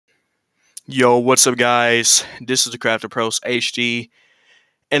Yo, what's up, guys? This is the Crafter Pros HD,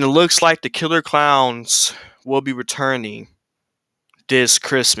 and it looks like the Killer Clowns will be returning this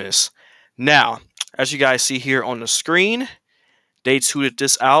Christmas. Now, as you guys see here on the screen, they tweeted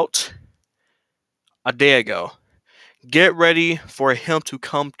this out a day ago. Get ready for him to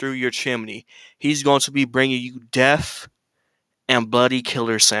come through your chimney. He's going to be bringing you death and bloody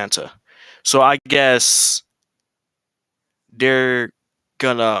Killer Santa. So I guess they're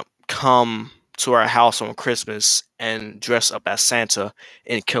gonna come to our house on Christmas and dress up as Santa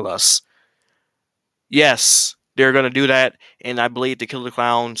and kill us. Yes, they're gonna do that, and I believe the Killer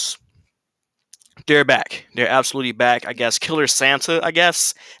Clowns, they're back. They're absolutely back. I guess Killer Santa. I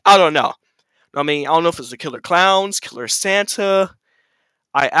guess I don't know. I mean, I don't know if it's the Killer Clowns, Killer Santa.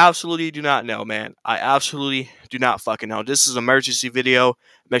 I absolutely do not know, man. I absolutely do not fucking know. This is an emergency video.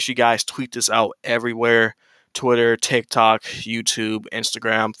 Make sure you guys tweet this out everywhere. Twitter, TikTok, YouTube,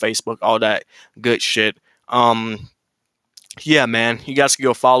 Instagram, Facebook, all that good shit. Yeah, man. You guys can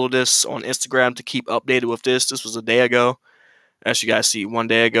go follow this on Instagram to keep updated with this. This was a day ago. As you guys see, one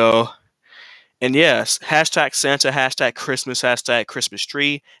day ago. And yes, hashtag Santa, hashtag Christmas, hashtag Christmas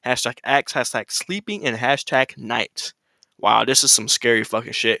tree, hashtag X, hashtag sleeping, and hashtag night. Wow, this is some scary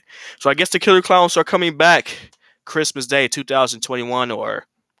fucking shit. So I guess the Killer Clowns are coming back Christmas Day 2021 or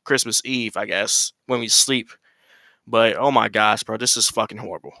Christmas Eve, I guess, when we sleep. But oh my gosh, bro, this is fucking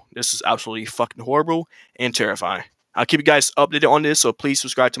horrible. This is absolutely fucking horrible and terrifying. I'll keep you guys updated on this, so please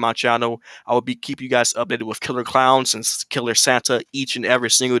subscribe to my channel. I will be keeping you guys updated with Killer Clowns and Killer Santa each and every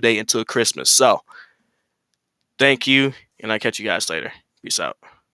single day until Christmas. So, thank you, and I'll catch you guys later. Peace out.